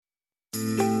We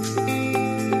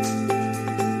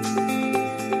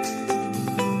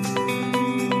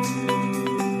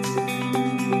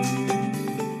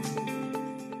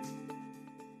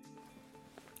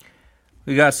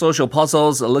got social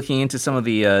puzzles, looking into some of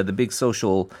the big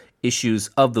social issues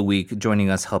of the week. Joining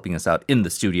us, helping us out in the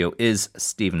studio is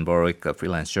Stephen Borowiec, a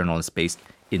freelance journalist based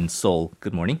in Seoul.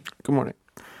 Good morning. Good morning.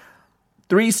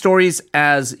 3 stories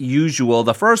as usual.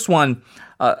 The first one,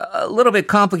 a little bit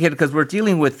complicated because we're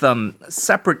dealing with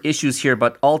separate issues here,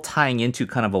 but all tying into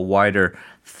kind of a wider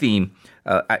theme.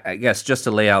 I guess just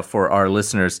to lay out for our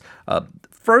listeners.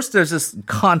 First, there's this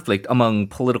conflict among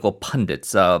political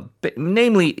pundits,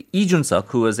 namely Lee Jun-suk,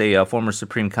 who is a former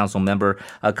Supreme Council member,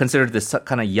 considered this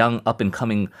kind of young,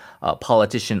 up-and-coming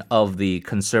politician of the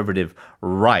conservative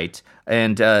right,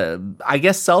 and I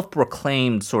guess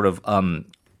self-proclaimed sort of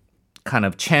kind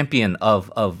of champion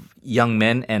of young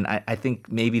men, and I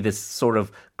think maybe this sort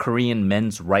of Korean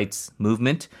men's rights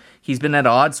movement. He's been at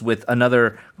odds with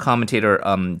another commentator,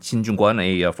 Shin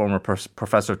Jung-kwon, a former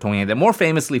professor of Dongyang, more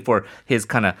famously for his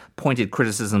kind of pointed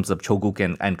criticisms of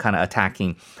Choguk and kind of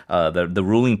attacking the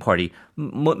ruling party,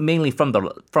 mainly from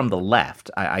the left,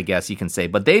 I guess you can say.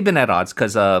 But they've been at odds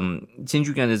because Shin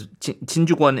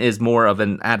Jung-kwon is more of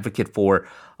an advocate for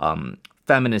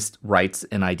feminist rights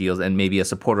and ideals, and maybe a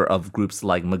supporter of groups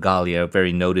like Magalia, a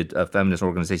very noted feminist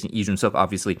organization. Lee Jun-suk,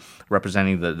 obviously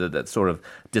representing the sort of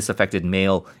disaffected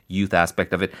male youth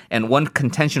aspect of it. And one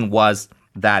contention was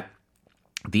that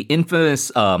the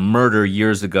infamous murder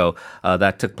years ago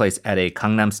that took place at a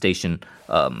Gangnam Station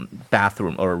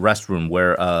bathroom or restroom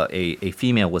where a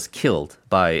female was killed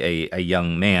by a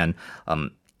young man.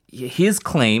 His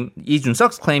claim, Lee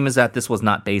Jun-suk's claim, is that this was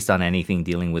not based on anything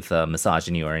dealing with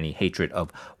misogyny or any hatred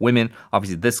of women.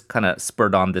 Obviously, this kind of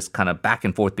spurred on this kind of back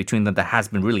and forth between them that has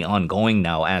been really ongoing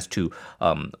now as to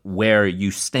where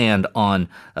you stand on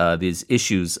these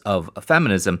issues of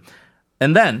feminism.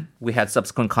 And then we had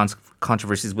subsequent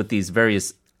controversies with these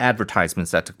various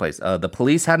advertisements that took place. The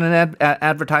police had an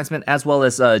advertisement as well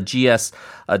as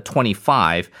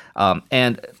GS25.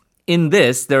 And in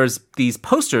this, there's these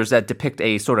posters that depict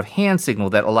a sort of hand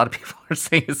signal that a lot of people are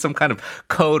saying is some kind of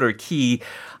code or key.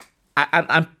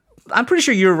 I'm pretty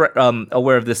sure you're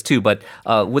aware of this too, but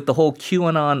with the whole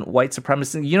QAnon white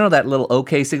supremacy, you know that little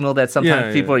OK signal that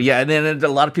sometimes people, and then a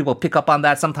lot of people pick up on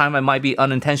that. Sometimes it might be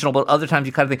unintentional, but other times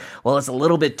you kind of think, well, it's a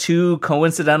little bit too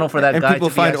coincidental for that and guy to be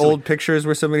people find old pictures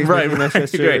where somebody's making that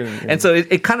gesture. And so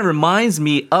it kind of reminds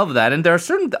me of that. And there are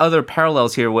certain other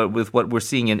parallels here with what we're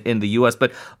seeing in the U.S.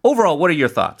 But overall, what are your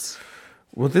thoughts?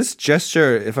 Well, this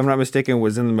gesture, if I'm not mistaken,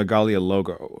 was in the Magalia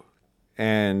logo.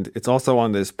 And it's also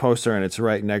on this poster, and it's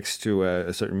right next to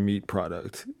a certain meat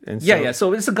product. And so,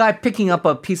 So it's a guy picking up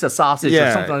a piece of sausage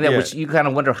or something like that, which you kind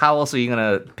of wonder how else are you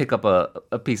going to pick up a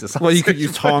piece of sausage? Well, you could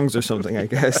use tongs or something, I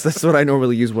guess. That's what I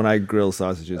normally use when I grill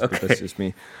sausages, but that's just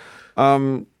me.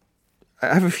 I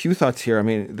have a few thoughts here. I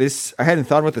mean, I hadn't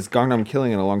thought about this Gangnam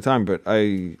killing in a long time, but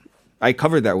I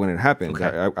covered that when it happened.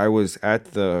 Okay. I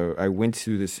went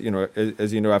to this,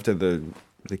 as you know, after the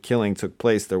killing took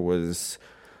place, there was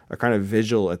a kind of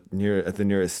vigil at the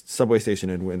nearest subway station,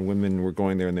 and when women were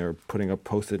going there and they were putting up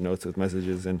Post-it notes with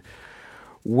messages. And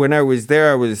when I was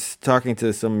there, I was talking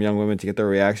to some young women to get their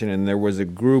reaction, and there was a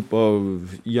group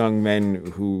of young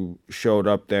men who showed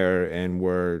up there and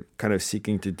were kind of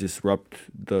seeking to disrupt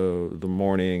the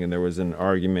morning, and there was an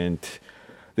argument.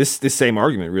 This same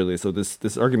argument, really. So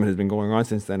this argument has been going on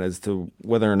since then as to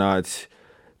whether or not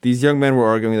these young men were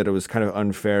arguing that it was kind of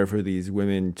unfair for these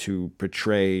women to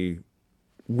portray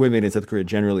women in South Korea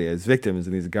generally as victims,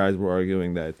 and these guys were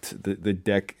arguing that the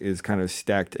deck is kind of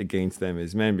stacked against them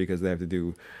as men because they have to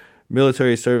do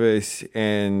military service.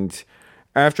 And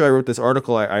after I wrote this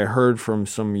article, I heard from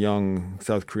some young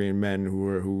South Korean men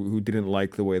who didn't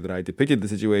like the way that I depicted the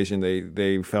situation.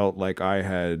 They felt like I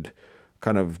had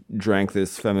kind of drank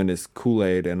this feminist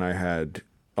Kool-Aid, and I had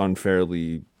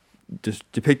unfairly just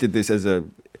depicted this as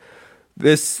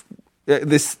this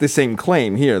same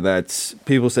claim here, that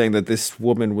people saying that this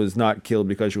woman was not killed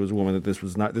because she was a woman, that this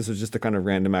was just a kind of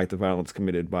random act of violence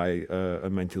committed by a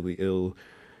mentally ill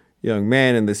young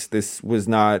man. And this was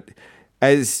not,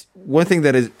 as one thing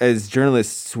that as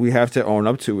journalists we have to own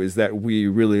up to is that we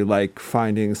really like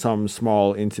finding some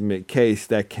small intimate case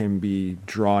that can be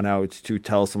drawn out to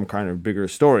tell some kind of bigger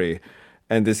story.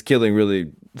 And this killing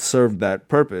really served that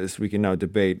purpose. We can now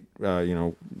debate,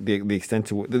 the extent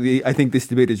to. I think this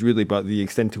debate is really about the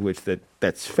extent to which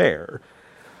that's fair.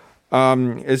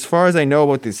 As far as I know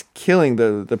about this killing,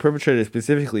 the perpetrator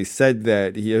specifically said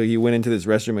that he went into this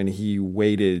restroom and he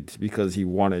waited because he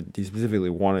specifically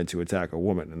wanted to attack a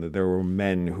woman, and that there were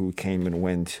men who came and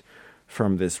went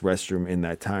from this restroom in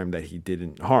that time that he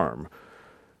didn't harm.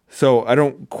 So I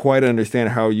don't quite understand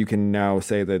how you can now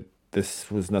say that this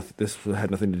had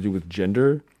nothing to do with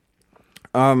gender.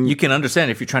 You can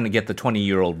understand if you're trying to get the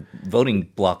 20-year-old voting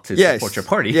bloc to support your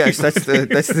party. Yes, that's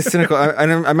the cynical.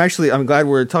 I'm glad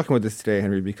we're talking about this today,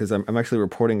 Henry, because I'm actually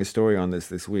reporting a story on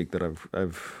this week that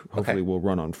I've hopefully will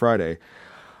run on Friday.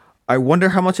 I wonder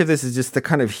how much of this is just the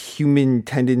kind of human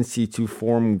tendency to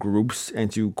form groups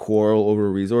and to quarrel over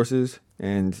resources.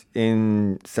 And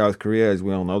in South Korea, as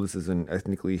we all know, this is an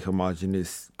ethnically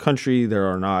homogenous country. There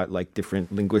are not like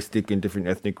different linguistic and different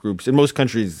ethnic groups. In most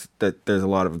countries, that there's a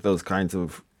lot of those kinds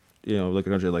of, like a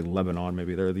country like Lebanon,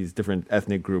 maybe there are these different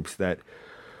ethnic groups that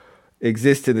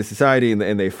exist in the society, and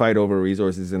they fight over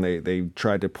resources, and they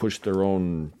try to push their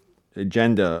own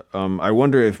agenda. I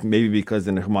wonder if maybe because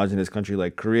in a homogenous country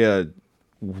like Korea,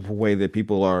 the way that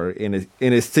people are in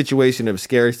a situation of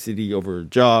scarcity over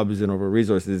jobs and over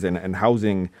resources and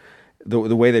housing,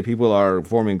 the way that people are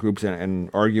forming groups and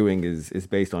arguing is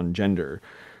based on gender.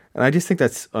 And I just think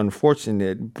that's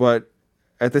unfortunate. But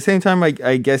at the same time, I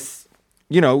guess,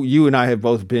 you and I have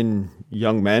both been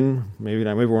young men. Maybe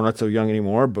we're not so young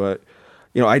anymore, but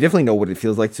I definitely know what it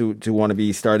feels like to want to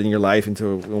be starting your life and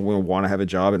to want to have a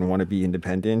job and want to be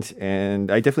independent. And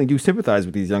I definitely do sympathize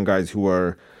with these young guys who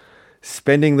are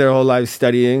spending their whole lives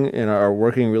studying and are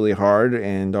working really hard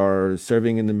and are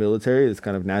serving in the military. It's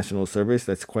kind of national service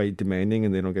that's quite demanding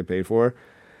and they don't get paid for.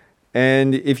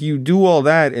 And if you do all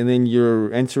that and then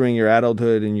you're entering your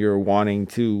adulthood and you're wanting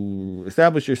to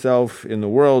establish yourself in the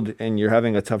world and you're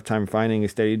having a tough time finding a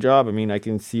steady job, I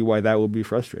can see why that would be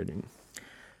frustrating.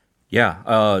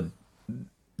 Yeah.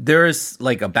 There is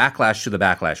like a backlash to the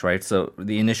backlash, right? So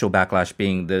the initial backlash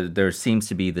being there seems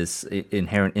to be this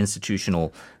inherent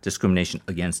institutional discrimination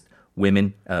against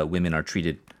women. Women are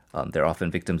treated, they're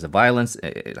often victims of violence,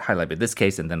 highlighted this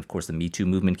case. And then, of course, the Me Too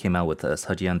movement came out with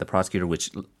Seoul, the prosecutor, which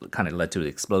kind of led to the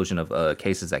explosion of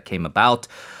cases that came about.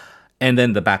 And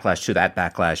then the backlash to that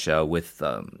backlash with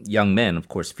young men, of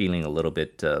course, feeling a little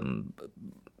bit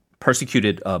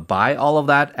persecuted by all of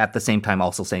that, at the same time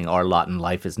also saying our lot in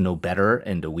life is no better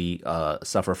and we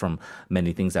suffer from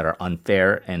many things that are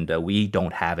unfair and we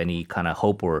don't have any kind of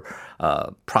hope or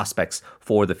prospects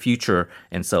for the future.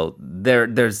 And so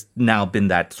there's now been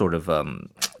that sort of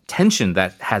tension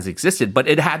that has existed, but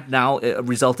it had now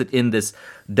resulted in this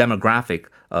demographic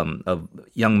of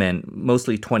young men,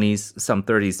 mostly 20s, some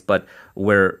 30s, but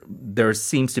where there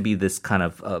seems to be this kind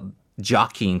of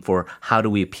jockeying for how do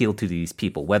we appeal to these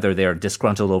people, whether they're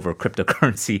disgruntled over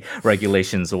cryptocurrency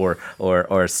regulations or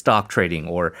stock trading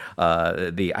or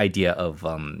the idea of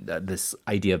this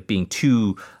idea of being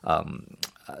too,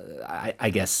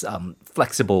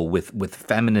 flexible with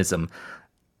feminism.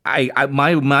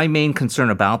 My main concern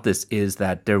about this is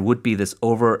that there would be this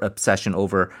over obsession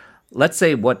over, let's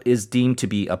say, what is deemed to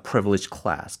be a privileged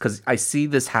class, because I see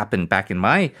this happen back in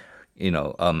my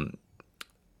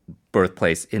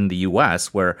birthplace in the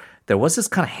U.S., where there was this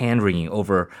kind of hand-wringing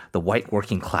over the white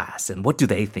working class and what do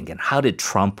they think and how did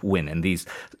Trump win, and these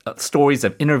stories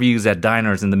of interviews at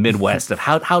diners in the Midwest of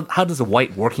how does a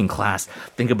white working class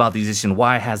think about these issues and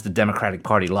why has the Democratic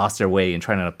Party lost their way in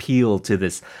trying to appeal to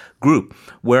this group,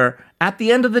 where at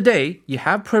the end of the day you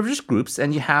have privileged groups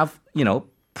and you have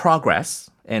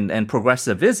progress and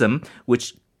progressivism,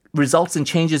 which results in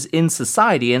changes in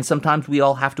society, and sometimes we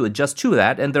all have to adjust to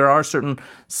that, and there are certain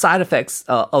side effects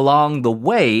along the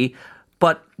way,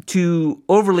 but to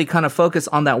overly kind of focus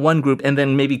on that one group and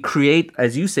then maybe create,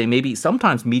 as you say, maybe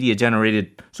sometimes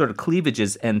media-generated sort of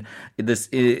cleavages and this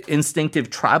instinctive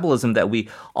tribalism that we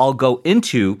all go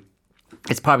into,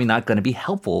 it's probably not going to be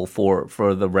helpful for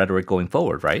the rhetoric going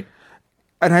forward, right?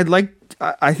 And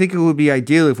I think it would be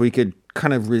ideal if we could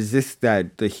kind of resist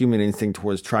the human instinct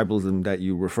towards tribalism that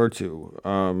you refer to.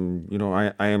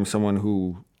 I am someone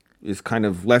who is kind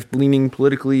of left-leaning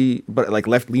politically, but like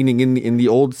left-leaning in the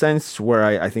old sense, where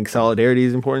I think solidarity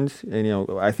is important. And,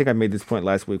 I think I made this point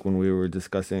last week when we were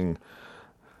discussing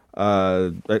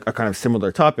a kind of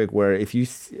similar topic, where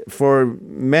for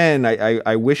men,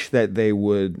 I wish that they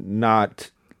would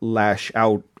not lash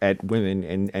out at women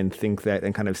and think that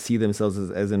and kind of see themselves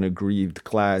as an aggrieved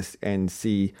class and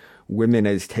see women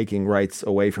as taking rights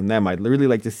away from them. I'd really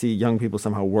like to see young people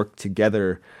somehow work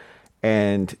together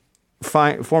and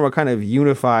form a kind of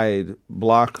unified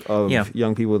block of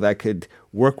young people that could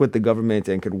work with the government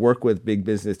and could work with big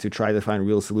business to try to find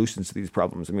real solutions to these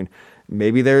problems.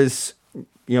 Maybe there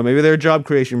are job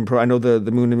creation. I know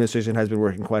the Moon administration has been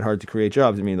working quite hard to create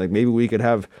jobs. Maybe we could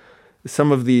have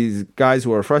some of these guys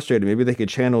who are frustrated, maybe they could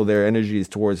channel their energies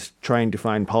towards trying to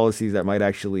find policies that might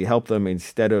actually help them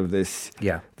instead of this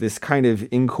kind of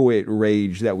inchoate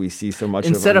rage that we see so much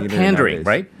instead of of pandering,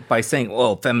 right? By saying,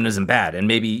 "Oh, feminism bad," and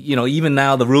maybe even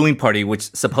now the ruling party,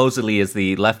 which supposedly is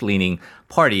the left-leaning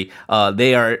party,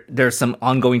 there's some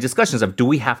ongoing discussions of do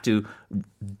we have to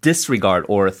disregard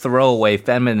or throw away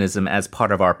feminism as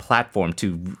part of our platform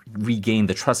to regain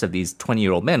the trust of these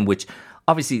 20-year-old men, which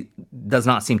obviously does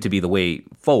not seem to be the way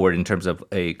forward in terms of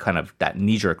a kind of that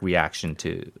knee-jerk reaction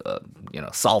to,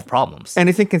 solve problems. And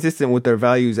it's inconsistent with their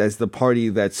values as the party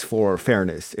that's for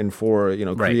fairness and for,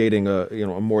 creating a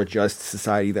more just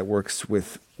society that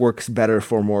works better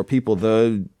for more people.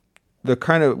 The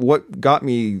kind of what got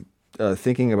me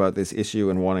thinking about this issue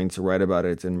and wanting to write about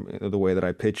it and the way that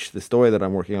I pitch the story that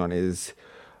I'm working on is,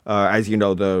 as you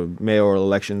know, the mayoral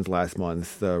elections last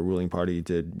month, the ruling party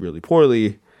did really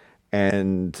poorly.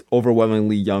 And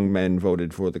overwhelmingly young men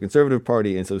voted for the Conservative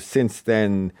Party. And so since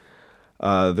then,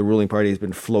 the ruling party has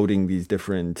been floating these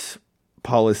different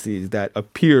policies that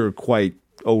appear quite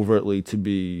overtly to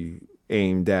be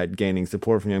aimed at gaining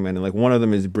support from young men. And like one of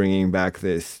them is bringing back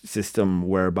this system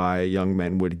whereby young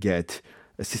men would get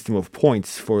a system of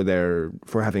points for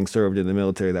having served in the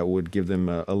military that would give them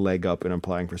a leg up in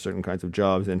applying for certain kinds of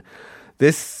jobs. And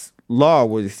this law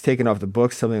was taken off the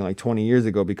books something like 20 years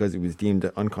ago because it was deemed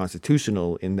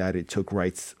unconstitutional in that it took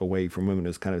rights away from women. It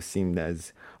was kind of seen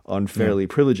as unfairly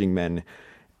privileging men.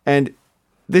 And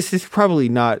this is probably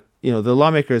not, the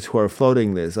lawmakers who are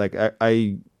floating this, like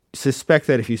I suspect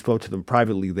that if you spoke to them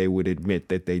privately, they would admit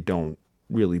that they don't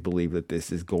really believe that this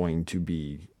is going to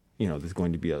be, there's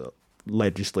going to be a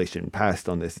legislation passed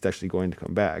on this. It's actually going to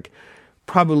come back.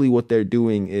 Probably what they're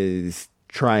doing is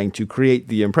trying to create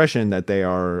the impression that they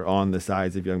are on the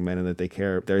sides of young men and that they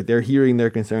care. They're hearing their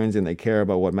concerns and they care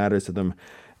about what matters to them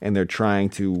and they're trying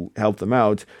to help them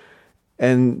out.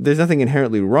 And there's nothing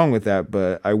inherently wrong with that,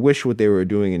 but I wish what they were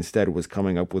doing instead was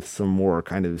coming up with some more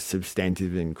kind of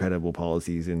substantive and credible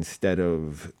policies instead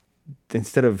of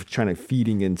trying to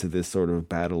feeding into this sort of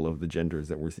battle of the genders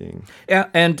that we're seeing. Yeah,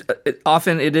 and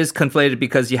often it is conflated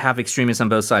because you have extremists on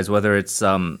both sides, whether it's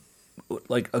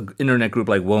like an internet group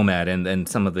like WOMAD and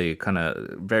some of the kind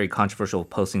of very controversial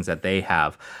postings that they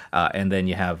have. And then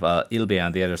you have Ilbe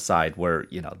on the other side where,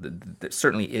 there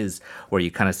certainly is where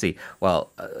you kind of see,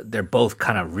 well, they're both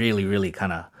kind of really, really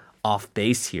kind of off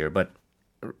base here. But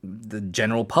the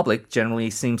general public generally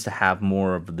seems to have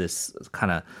more of this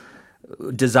kind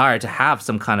of desire to have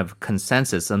some kind of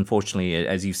consensus. Unfortunately,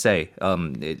 as you say,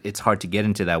 it's hard to get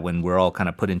into that when we're all kind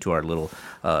of put into our little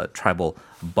tribal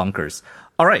bunkers.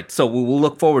 All right, so we'll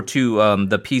look forward to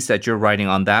the piece that you're writing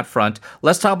on that front.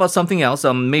 Let's talk about something else,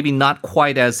 maybe not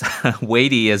quite as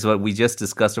weighty as what we just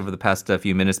discussed over the past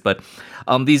few minutes, but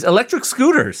these electric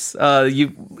scooters.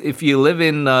 If you live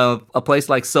in a place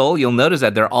like Seoul, you'll notice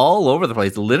that they're all over the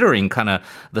place, littering kind of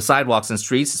the sidewalks and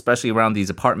streets, especially around these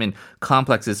apartment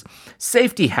complexes.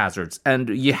 Safety hazards, and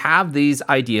you have these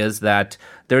ideas that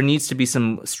there needs to be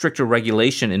some stricter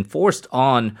regulation enforced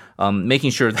on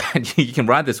making sure that you can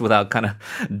ride this without kind of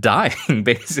dying,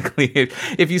 basically.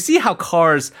 If you see how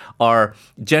cars are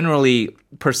generally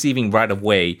perceiving right of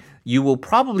way, you will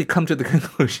probably come to the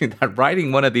conclusion that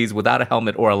riding one of these without a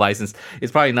helmet or a license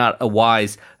is probably not a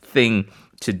wise thing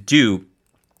to do.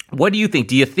 What do you think?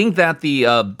 Do you think that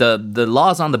the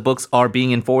laws on the books are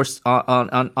being enforced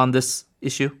on this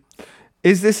issue?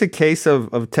 Is this a case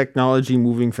of technology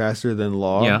moving faster than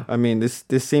law? Yeah. I mean, this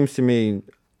seems to me,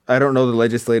 I don't know the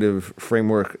legislative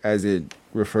framework as it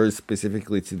refers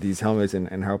specifically to these helmets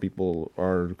and how people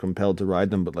are compelled to ride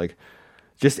them, but like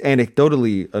just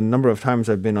anecdotally, a number of times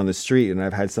I've been on the street and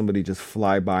I've had somebody just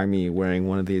fly by me wearing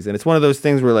one of these. And it's one of those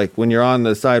things where like when you're on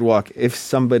the sidewalk, if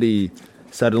somebody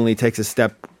suddenly takes a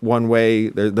step one way,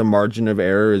 the margin of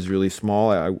error is really small.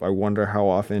 I wonder how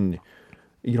often...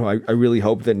 I really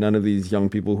hope that none of these young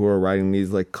people who are riding these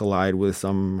like collide with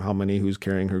how many who's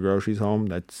carrying her groceries home.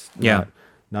 That's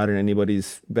not in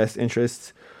anybody's best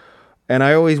interests. And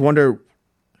I always wonder,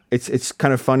 it's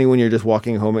kind of funny when you're just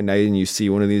walking home at night and you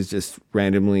see one of these just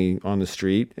randomly on the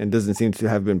street and doesn't seem to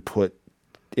have been put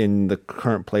in the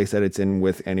current place that it's in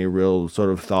with any real sort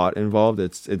of thought involved.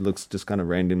 It looks just kind of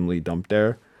randomly dumped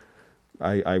there.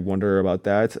 I wonder about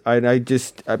that. I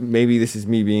just, maybe this is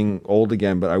me being old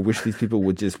again, but I wish these people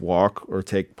would just walk or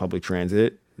take public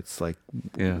transit. It's like,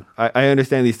 I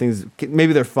understand these things.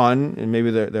 Maybe they're fun and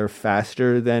maybe they're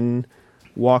faster than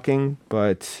walking,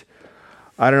 but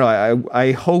I don't know.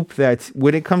 I hope that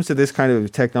when it comes to this kind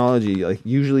of technology, like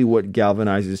usually what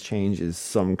galvanizes change is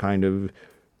some kind of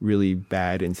really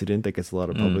bad incident that gets a lot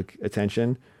of public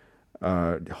attention.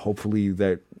 Hopefully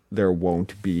that there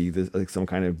won't be some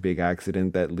kind of big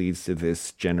accident that leads to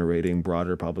this generating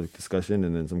broader public discussion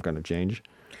and then some kind of change.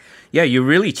 Yeah, you're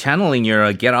really channeling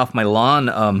your get off my lawn.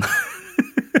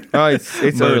 Oh,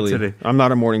 it's early. Today. I'm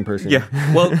not a morning person. Yeah,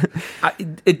 well,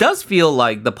 it does feel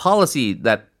like the policy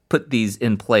that put these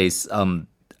in place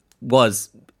was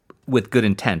with good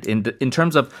intent in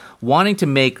terms of wanting to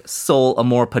make Seoul a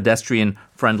more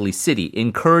pedestrian-friendly city,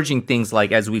 encouraging things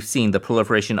like, as we've seen, the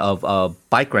proliferation of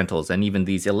bike rentals and even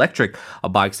these electric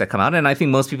bikes that come out. And I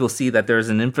think most people see that there's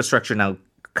an infrastructure now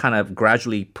kind of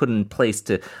gradually put in place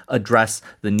to address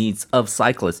the needs of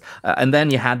cyclists. And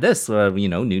then you had this,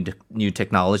 new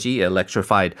technology,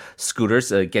 electrified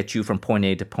scooters get you from point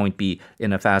A to point B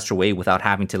in a faster way without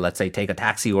having to, let's say, take a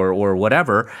taxi or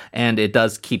whatever. And it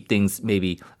does keep things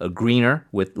maybe greener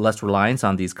with less reliance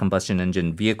on these combustion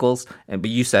engine vehicles. But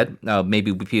you said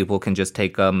maybe people can just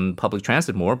take public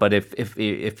transit more. But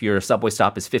if your subway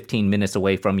stop is 15 minutes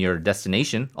away from your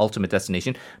destination, ultimate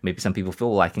destination, maybe some people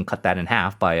feel, well, I can cut that in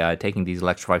half by taking these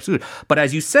electrified scooters. But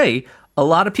as you say, a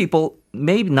lot of people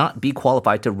may not be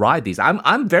qualified to ride these.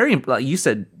 I'm very, you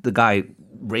said the guy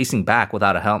racing back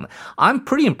without a helmet. I'm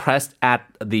pretty impressed at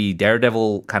the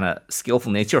daredevil kind of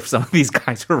skillful nature of some of these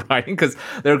guys who are riding, because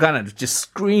they're kind of just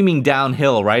screaming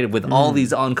downhill, right, with all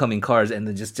these oncoming cars, and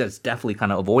then just definitely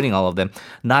kind of avoiding all of them.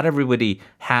 Not everybody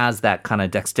has that kind of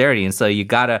dexterity, and so you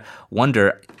gotta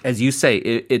wonder, as you say,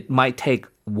 it might take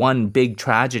one big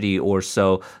tragedy or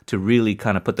so to really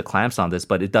kind of put the clamps on this,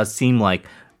 but it does seem like,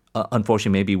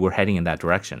 unfortunately, maybe we're heading in that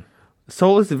direction.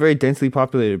 Seoul is a very densely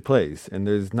populated place, and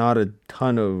there's not a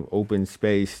ton of open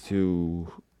space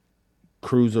to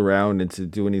cruise around and to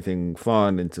do anything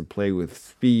fun and to play with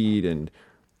speed and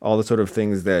all the sort of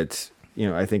things that,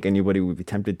 I think anybody would be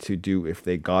tempted to do if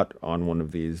they got on one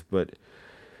of these. But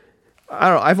I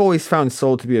don't know, I've always found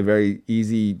Seoul to be a very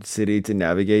easy city to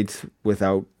navigate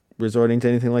without resorting to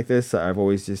anything like this. I've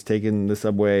always just taken the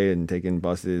subway and taken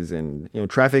buses, and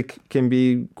traffic can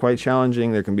be quite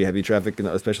challenging. There can be heavy traffic,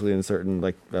 especially in certain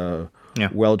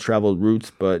well-traveled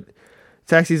routes, but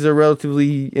taxis are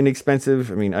relatively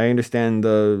inexpensive. I mean, I understand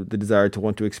the desire to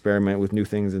want to experiment with new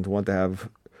things and to want to have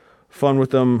fun with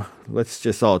them. Let's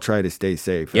just all try to stay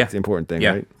safe. That's the important thing,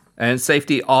 right? And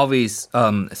safety always,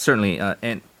 certainly,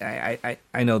 and I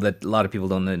know that a lot of people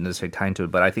don't necessarily tie into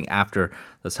it, but I think after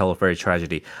this whole ferry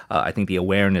tragedy, I think the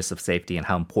awareness of safety and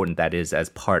how important that is as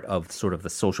part of sort of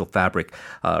the social fabric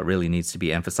really needs to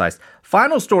be emphasized.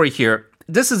 Final story here.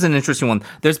 This is an interesting one.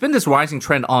 There's been this rising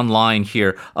trend online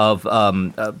here of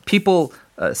people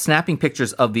snapping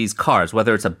pictures of these cars,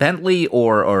 whether it's a Bentley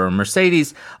or a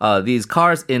Mercedes, these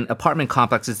cars in apartment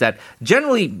complexes that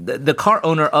generally the car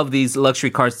owner of these luxury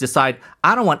cars decide,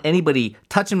 I don't want anybody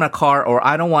touching my car or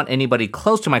I don't want anybody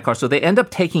close to my car. So they end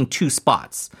up taking two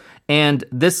spots. And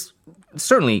this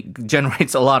certainly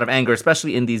generates a lot of anger,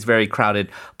 especially in these very crowded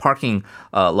parking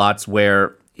lots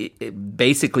where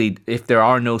basically if there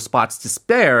are no spots to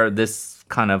spare, this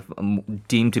kind of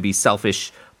deemed to be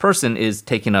selfish person is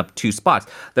taking up two spots.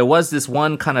 There was this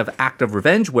one kind of act of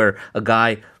revenge where a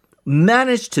guy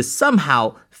managed to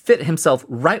somehow fit himself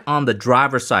right on the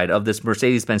driver's side of this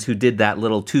Mercedes-Benz who did that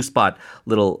little two-spot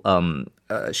little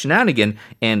shenanigan,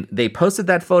 and they posted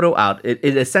that photo out.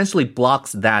 It essentially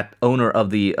blocks that owner of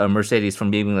the Mercedes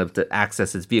from being able to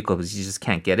access his vehicle because he just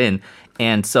can't get in.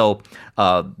 And so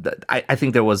I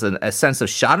think there was a sense of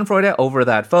schadenfreude over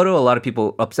that photo. A lot of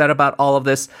people upset about all of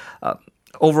this.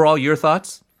 Overall, your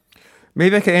thoughts?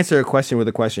 Maybe I can answer a question with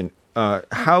a question.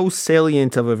 How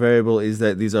salient of a variable is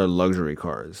that these are luxury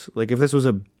cars? Like, if this was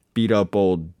a beat-up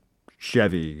old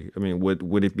Chevy, I mean,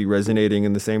 would it be resonating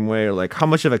in the same way? Or like, how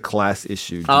much of a class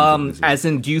issue? As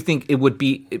in, do you think it would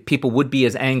be people would be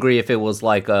as angry if it was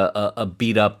like a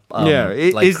beat-up,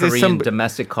 Korean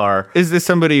domestic car? Is this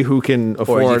somebody who can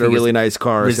afford a really nice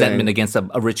car? Resentment against a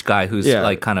rich guy who's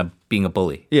like kind of being a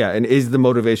bully. Yeah, and is the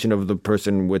motivation of the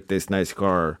person with this nice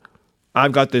car,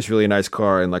 I've got this really nice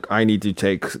car, and like I need to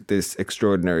take this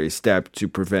extraordinary step to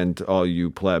prevent all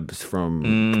you plebs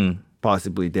from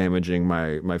possibly damaging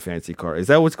my fancy car. Is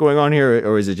that what's going on here,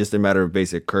 or is it just a matter of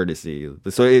basic courtesy?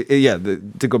 So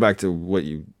to go back to what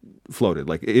you floated,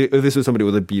 like if this was somebody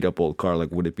with a beat up old car,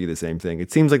 like would it be the same thing?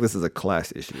 It seems like this is a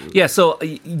class issue. Yeah, so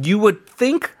you would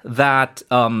think that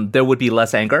there would be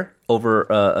less anger over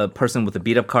a person with a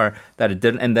beat-up car that it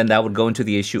didn't, and then that would go into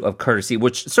the issue of courtesy,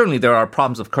 which certainly there are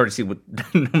problems of courtesy with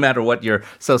no matter what your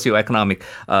socioeconomic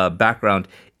background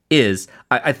is.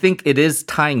 I think it is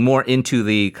tying more into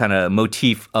the kind of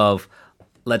motif of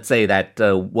let's say that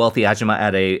wealthy ajumma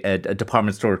at a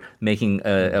department store making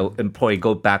an employee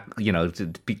go back,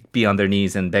 to be on their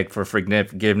knees and beg for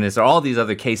forgiveness, or all these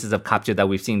other cases of kapje that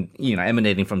we've seen,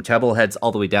 emanating from chaebol heads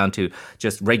all the way down to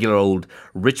just regular old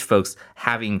rich folks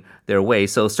having their way.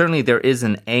 So certainly there is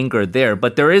an anger there,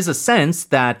 but there is a sense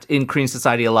that in Korean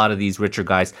society, a lot of these richer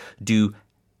guys do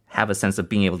have a sense of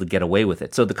being able to get away with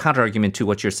it. So the counter-argument to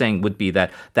what you're saying would be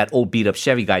that old beat-up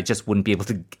Chevy guy just wouldn't be able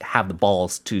to have the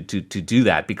balls to do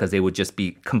that because they would just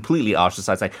be completely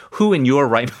ostracized. Like, who in your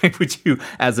right mind would you,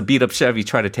 as a beat-up Chevy,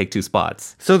 try to take two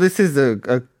spots? So this is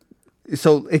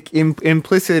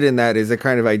implicit in that is a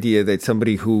kind of idea that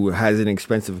somebody who has an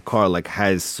expensive car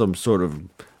has some sort of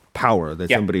power, that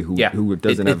somebody who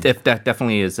doesn't have... It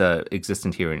definitely is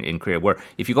existent here in Korea, where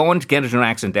if you go on to get into an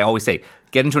accident, they always say,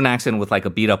 get into an accident with a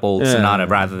beat-up old Sonata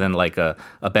rather than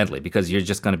a Bentley, because you're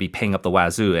just going to be paying up the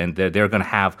wazoo, and they're going to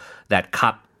have that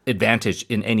cop advantage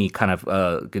in any kind of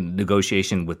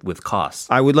negotiation with costs.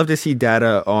 I would love to see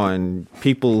data on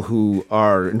people who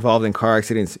are involved in car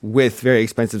accidents with very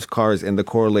expensive cars and the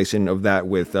correlation of that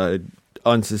with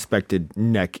unsuspected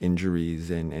neck injuries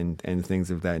and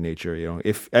things of that nature.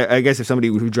 If somebody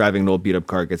who's driving an old beat up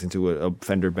car gets into a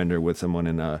fender bender with someone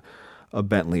in a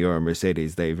Bentley or a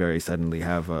Mercedes, they very suddenly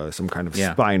have some kind of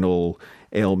spinal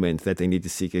ailment that they need to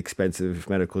seek expensive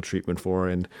medical treatment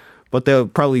for. But they'll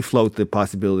probably float the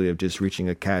possibility of just reaching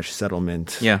a cash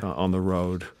settlement on the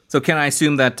road. So can I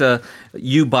assume that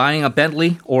you buying a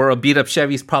Bentley or a beat up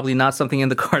Chevy is probably not something in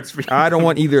the cards for you? I don't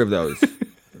want either of those.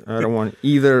 I don't want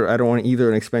either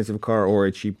an expensive car or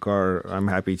a cheap car. I'm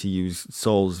happy to use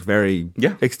Seoul's very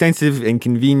extensive and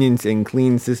convenient and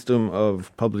clean system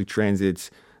of public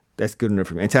transits. That's good enough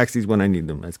for me. And taxis when I need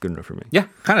them. That's good enough for me. Yeah,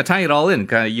 kind of tying it all in.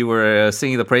 You were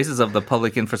singing the praises of the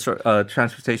public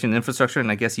transportation infrastructure,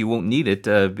 and I guess you won't need it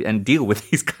and deal with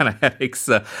these kind of headaches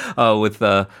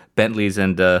with Bentleys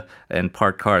and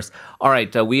parked cars. All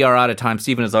right, we are out of time.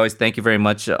 Stephen, as always, thank you very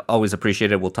much. Always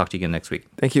appreciate it. We'll talk to you again next week.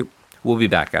 Thank you. We'll be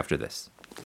back after this.